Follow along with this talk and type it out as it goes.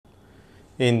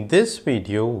In this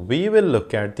video, we will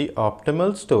look at the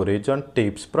optimal storage on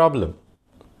tapes problem.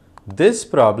 This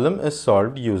problem is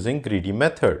solved using greedy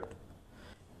method.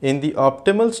 In the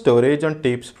optimal storage on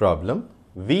tapes problem,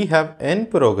 we have n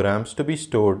programs to be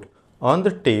stored on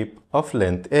the tape of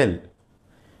length L.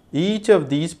 Each of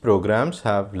these programs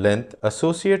have length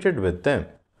associated with them.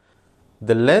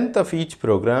 The length of each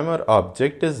program or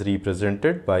object is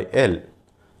represented by L.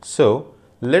 So,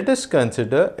 let us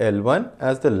consider L1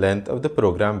 as the length of the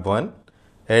program 1,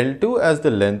 L2 as the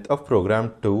length of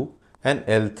program 2 and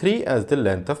L3 as the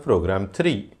length of program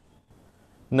 3.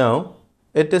 Now,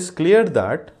 it is clear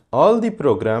that all the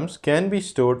programs can be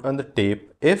stored on the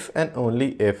tape if and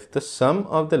only if the sum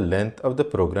of the length of the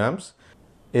programs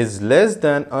is less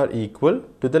than or equal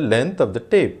to the length of the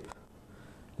tape.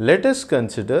 Let us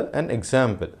consider an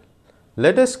example.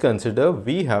 Let us consider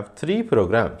we have 3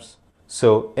 programs.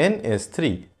 So, n is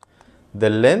 3. The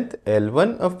length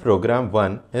L1 of program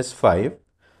 1 is 5.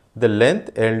 The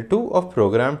length L2 of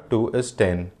program 2 is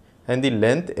 10. And the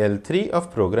length L3 of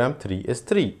program 3 is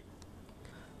 3.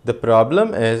 The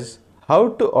problem is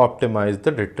how to optimize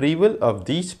the retrieval of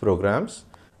these programs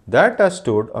that are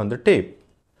stored on the tape.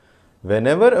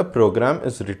 Whenever a program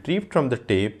is retrieved from the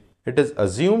tape, it is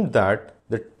assumed that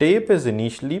the tape is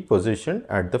initially positioned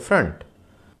at the front.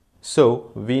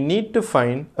 So, we need to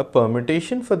find a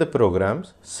permutation for the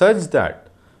programs such that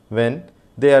when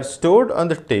they are stored on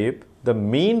the tape, the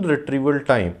mean retrieval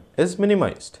time is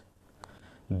minimized.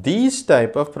 These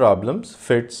type of problems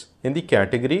fits in the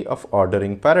category of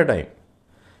ordering paradigm.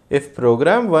 If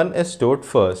program 1 is stored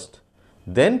first,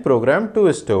 then program 2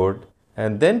 is stored,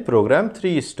 and then program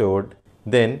 3 is stored,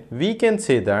 then we can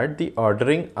say that the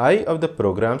ordering I of the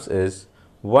programs is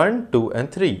 1, 2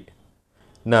 and 3.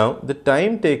 Now, the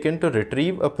time taken to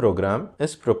retrieve a program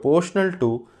is proportional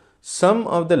to sum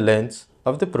of the lengths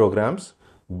of the programs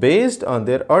based on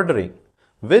their ordering,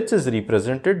 which is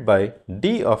represented by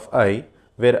d of I,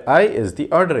 where I is the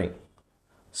ordering.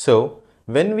 So,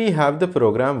 when we have the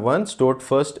program 1 stored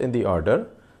first in the order,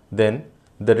 then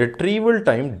the retrieval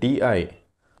time di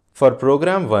for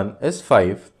program 1 is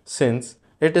 5 since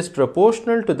it is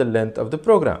proportional to the length of the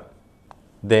program.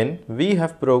 Then we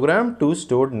have program 2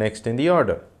 stored next in the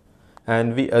order,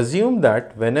 and we assume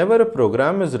that whenever a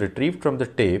program is retrieved from the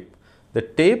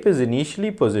tape is initially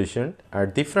positioned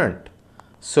at the front.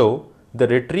 So, the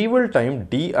retrieval time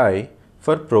di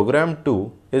for program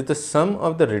 2 is the sum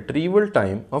of the retrieval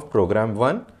time of program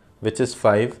 1, which is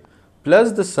 5,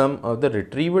 plus the sum of the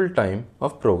retrieval time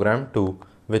of program 2,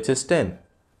 which is 10.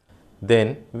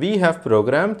 Then we have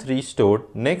program 3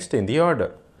 stored next in the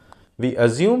order. We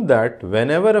assume that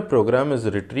whenever a program is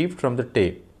retrieved from the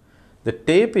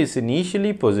tape is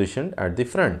initially positioned at the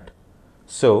front.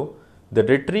 So, the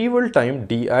retrieval time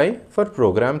di for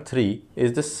program 3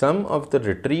 is the sum of the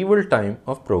retrieval time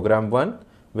of program 1,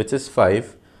 which is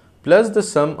 5, plus the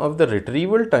sum of the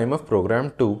retrieval time of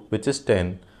program 2, which is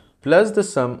 10, plus the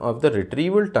sum of the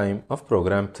retrieval time of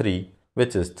program 3,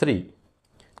 which is 3.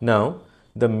 Now,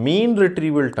 the mean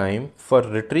retrieval time for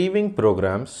retrieving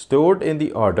programs stored in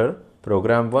the order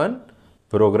program 1,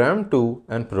 program 2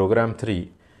 and program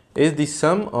 3 is the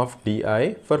sum of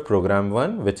di for program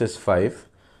 1, which is 5,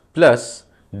 plus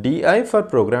di for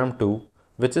program 2,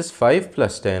 which is 5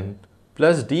 plus 10,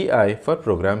 plus di for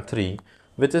program 3,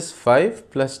 which is 5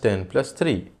 plus 10 plus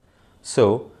 3.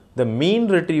 So, the mean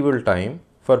retrieval time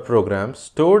for programs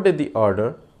stored in the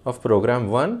order of program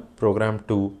 1, program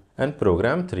 2 and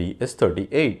program 3 is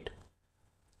 38.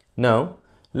 Now,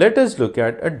 let us look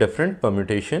at a different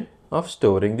permutation of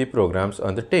storing the programs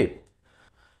on the tape.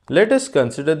 Let us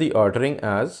consider the ordering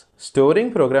as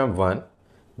storing program 1,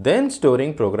 then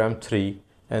storing program 3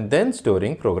 and then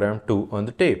storing program 2 on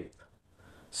the tape.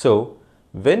 So,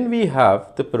 when we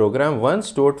have the program 1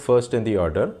 stored first in the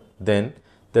order, then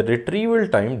the retrieval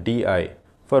time di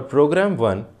for program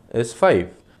 1 is 5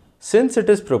 since it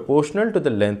is proportional to the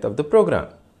length of the program.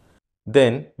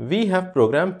 Then we have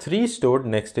program 3 stored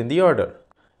next in the order,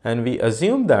 and we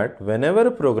assume that whenever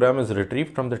a program is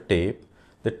retrieved from the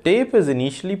tape is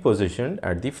initially positioned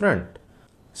at the front.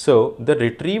 So, the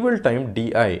retrieval time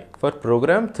di for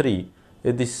program 3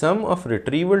 is the sum of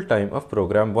retrieval time of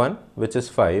program 1, which is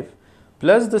 5,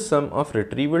 plus the sum of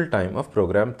retrieval time of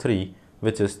program 3,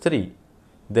 which is 3.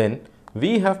 Then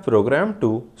we have program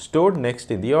 2 stored next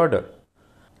in the order.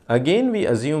 Again, we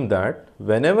assume that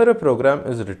whenever a program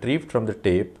is retrieved from the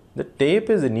tape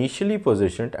is initially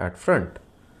positioned at front.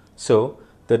 So,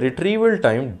 the retrieval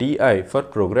time di for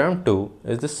program 2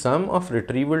 is the sum of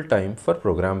retrieval time for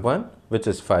program 1, which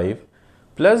is 5,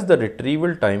 plus the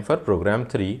retrieval time for program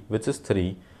 3, which is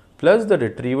 3, plus the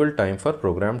retrieval time for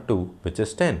program 2, which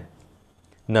is 10.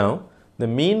 Now, the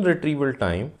mean retrieval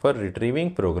time for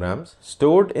retrieving programs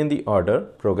stored in the order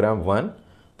program 1,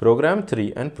 program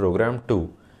 3 and program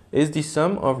 2 is the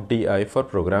sum of di for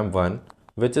program 1,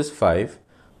 which is 5,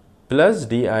 plus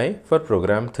di for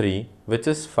program 3, which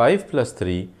is 5 plus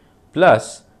 3,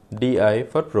 plus di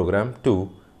for program 2,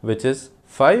 which is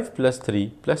 5 plus 3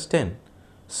 plus 10.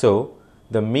 So,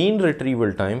 the mean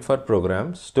retrieval time for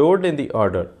programs stored in the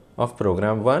order of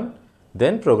program 1,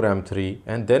 then program 3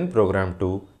 and then program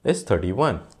 2 is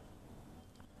 31.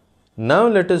 Now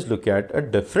let us look at a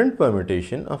different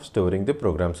permutation of storing the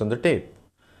programs on the tape.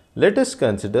 Let us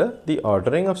consider the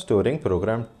ordering of storing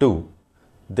program 2,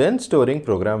 then storing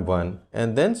program 1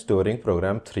 and then storing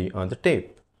program 3 on the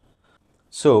tape.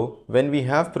 So when we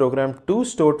have program 2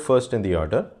 stored first in the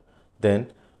order, then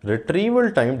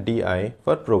retrieval time di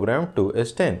for program 2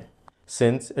 is 10,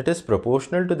 since it is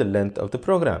proportional to the length of the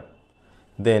program.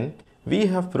 Then we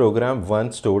have program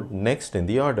 1 stored next in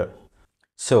the order.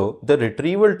 So the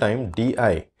retrieval time di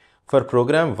for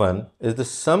program 1 is the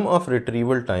sum of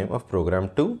retrieval time of program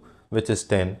 2, which is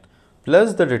 10,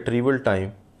 plus the retrieval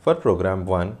time for program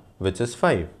 1, which is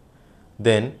 5.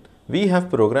 Then we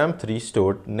have program 3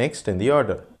 stored next in the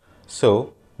order.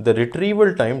 So the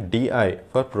retrieval time di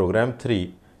for program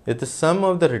 3 is the sum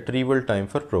of the retrieval time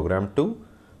for program 2,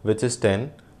 which is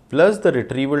 10, plus the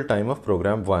retrieval time of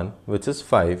program 1, which is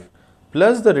 5,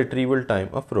 plus the retrieval time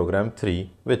of program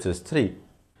 3, which is 3.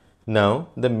 Now,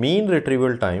 the mean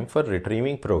retrieval time for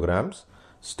retrieving programs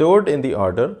stored in the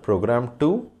order program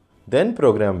 2, then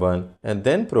program 1 and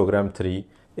then program 3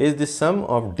 is the sum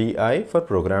of di for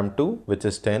program 2, which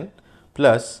is 10,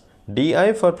 plus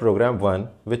di for program 1,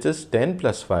 which is 10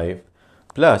 plus 5,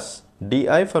 plus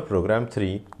di for program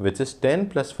 3, which is 10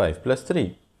 plus 5 plus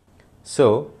 3.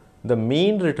 So, the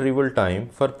mean retrieval time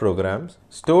for programs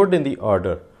stored in the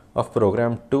order of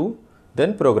program 2,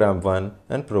 then program 1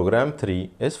 and program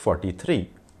 3 is 43.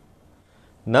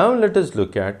 Now let us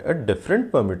look at a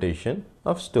different permutation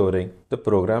of storing the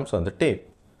programs on the tape.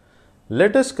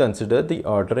 Let us consider the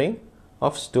ordering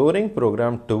of storing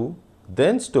program 2,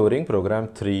 then storing program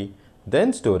 3,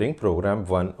 then storing program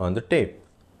 1 on the tape.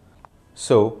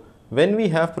 So when we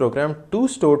have program 2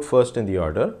 stored first in the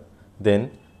order,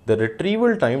 then the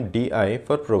retrieval time di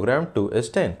for program 2 is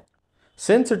 10,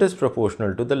 since it is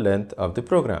proportional to the length of the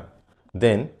program.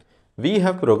 Then we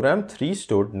have program 3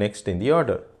 stored next in the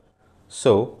order.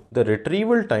 So the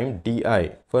retrieval time di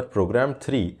for program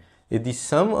 3 is the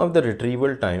sum of the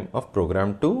retrieval time of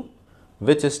program 2,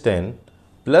 which is 10,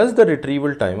 plus the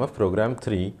retrieval time of program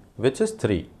 3, which is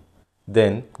 3.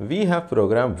 Then we have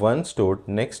program 1 stored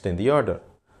next in the order.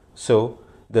 So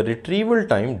the retrieval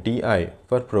time di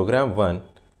for program 1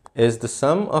 is the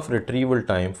sum of retrieval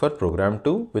time for program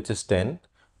 2, which is 10,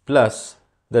 plus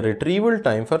the retrieval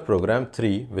time for program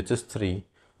 3, which is 3,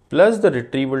 plus the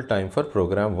retrieval time for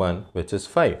program 1, which is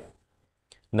 5.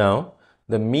 Now,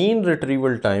 the mean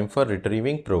retrieval time for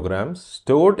retrieving programs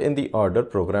stored in the order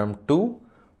program 2,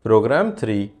 program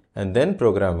 3 and then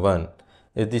program 1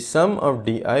 is the sum of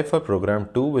di for program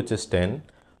 2, which is 10,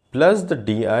 plus the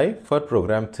di for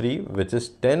program 3, which is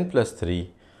 10 plus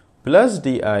 3, plus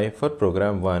di for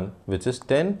program 1, which is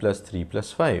 10 plus 3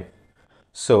 plus 5.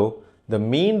 So, the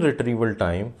mean retrieval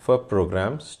time for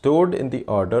programs stored in the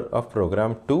order of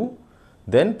program 2,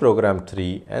 then program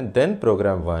 3 and then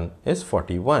program 1 is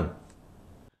 41.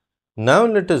 Now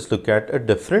let us look at a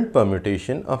different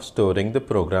permutation of storing the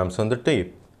programs on the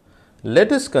tape.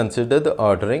 Let us consider the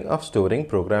ordering of storing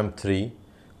program 3,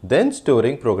 then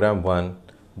storing program 1,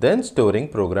 then storing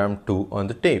program 2 on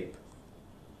the tape.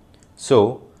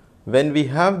 So, when we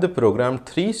have the program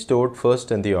 3 stored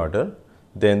first in the order,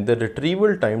 then the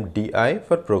retrieval time di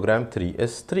for program 3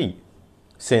 is 3,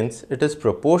 since it is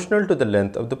proportional to the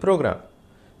length of the program.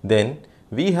 Then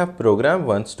we have program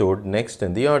 1 stored next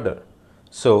in the order.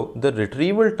 So the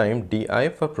retrieval time di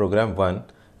for program 1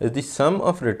 is the sum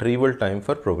of retrieval time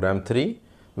for program 3,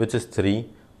 which is 3,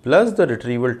 plus the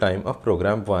retrieval time of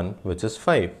program 1, which is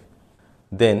 5.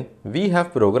 Then we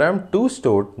have program 2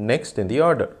 stored next in the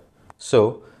order.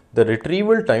 So the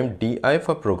retrieval time di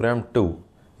for program 2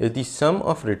 is the sum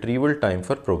of retrieval time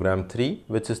for program 3,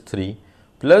 which is 3,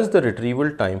 plus the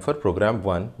retrieval time for program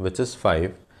 1, which is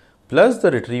 5, plus the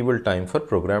retrieval time for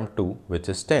program 2, which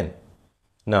is 10.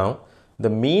 Now, the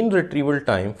mean retrieval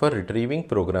time for retrieving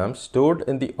programs stored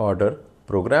in the order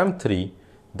program 3,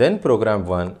 then program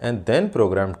 1 and then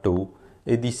program 2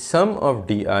 is the sum of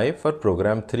di for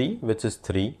program 3, which is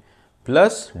 3,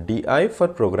 plus di for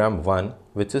program 1,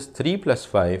 which is 3 plus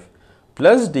 5,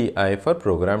 plus di for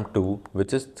program 2,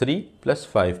 which is 3 plus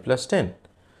 5 plus 10.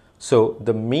 So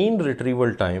the mean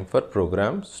retrieval time for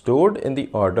programs stored in the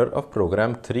order of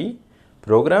program 3,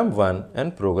 program 1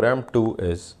 and program 2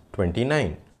 is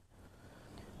 29.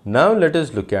 Now let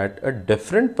us look at a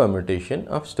different permutation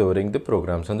of storing the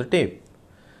programs on the tape.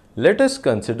 Let us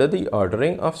consider the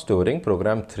ordering of storing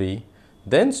program 3,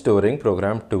 then storing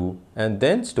program 2 and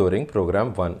then storing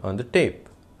program 1 on the tape.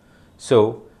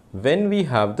 So when we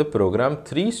have the program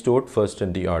 3 stored first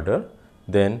in the order,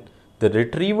 then the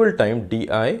retrieval time di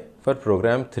for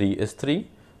program 3 is 3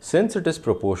 since it is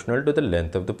proportional to the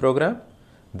length of the program.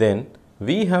 Then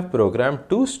we have program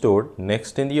 2 stored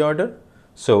next in the order.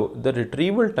 So the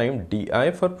retrieval time di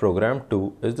for program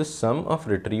 2 is the sum of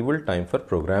retrieval time for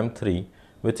program 3,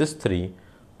 which is 3,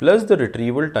 plus the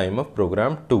retrieval time of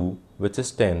program 2, which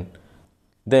is 10.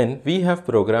 Then we have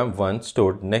program 1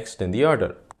 stored next in the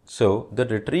order. So the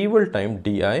retrieval time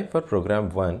di for program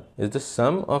 1 is the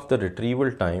sum of the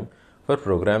retrieval time for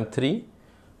program 3,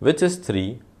 which is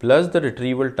 3, plus the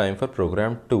retrieval time for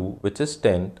program 2, which is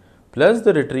 10, plus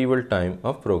the retrieval time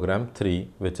of program 3,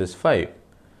 which is 5.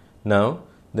 Now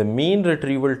the mean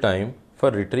retrieval time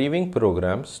for retrieving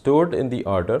programs stored in the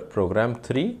order program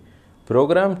 3,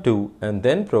 program 2 and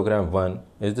then program 1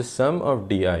 is the sum of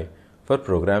di for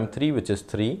program 3, which is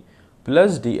 3,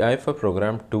 plus di for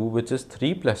program 2, which is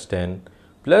 3 plus 10,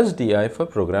 plus di for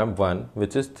program 1,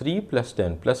 which is 3 plus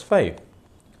 10 plus 5.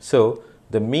 So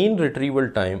the mean retrieval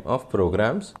time of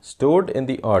programs stored in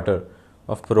the order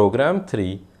of program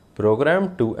 3,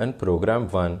 program 2 and program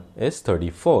 1 is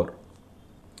 34.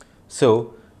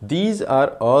 So these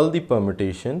are all the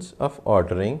permutations of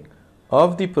ordering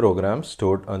of the programs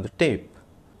stored on the tape.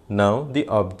 Now the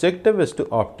objective is to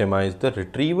optimize the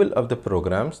retrieval of the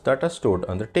programs that are stored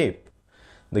on the tape.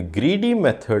 The greedy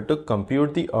method to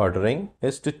compute the ordering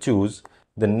is to choose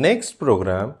the next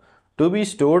program to be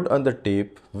stored on the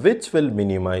tape, which will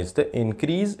minimize the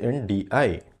increase in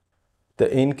di. The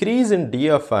increase in d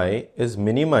of I is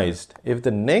minimized if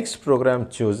the next program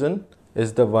chosen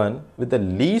is the one with the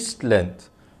least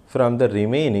length from the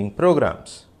remaining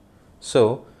programs.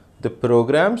 So the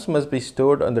programs must be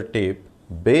stored on the tape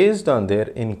based on their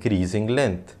increasing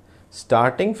length,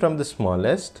 starting from the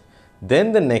smallest,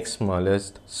 then the next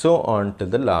smallest, so on till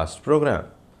the last program.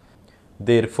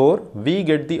 Therefore, we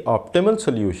get the optimal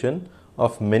solution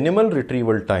of minimal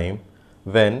retrieval time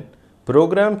when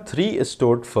program 3 is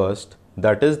stored first,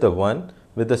 that is the one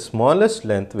with the smallest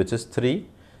length, which is 3,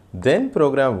 then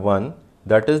program 1,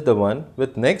 that is the one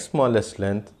with next smallest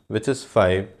length, which is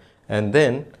 5, and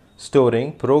then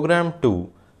storing program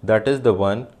 2, that is the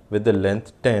one with the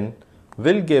length 10,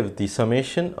 will give the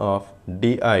summation of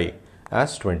di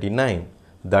as 29.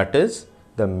 That is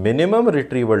the minimum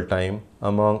retrieval time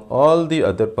among all the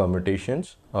other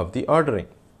permutations of the ordering.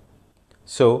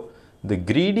 So the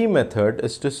greedy method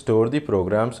is to store the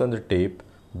programs on the tape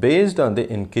based on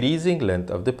the increasing length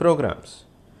of the programs.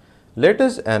 Let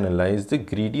us analyze the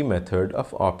greedy method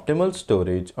of optimal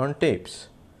storage on tapes.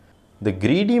 The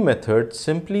greedy method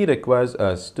simply requires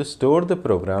us to store the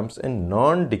programs in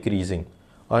non-decreasing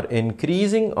or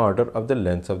increasing order of the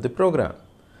length of the program.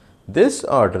 This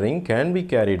ordering can be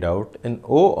carried out in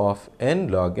O of n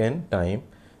log n time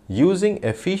using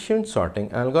efficient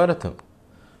sorting algorithm.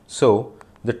 So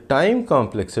the time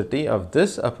complexity of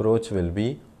this approach will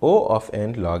be O of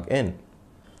n log n.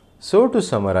 So to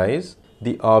summarize,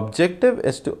 the objective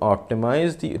is to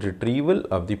optimize the retrieval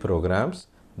of the programs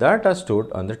that are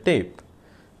stored on the tape.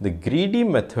 The greedy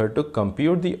method to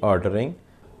compute the ordering,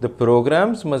 the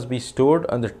programs must be stored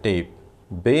on the tape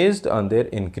based on their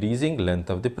increasing length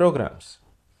of the programs.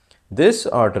 This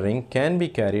ordering can be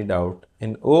carried out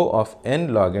in O of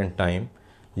n log n time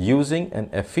using an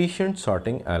efficient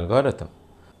sorting algorithm.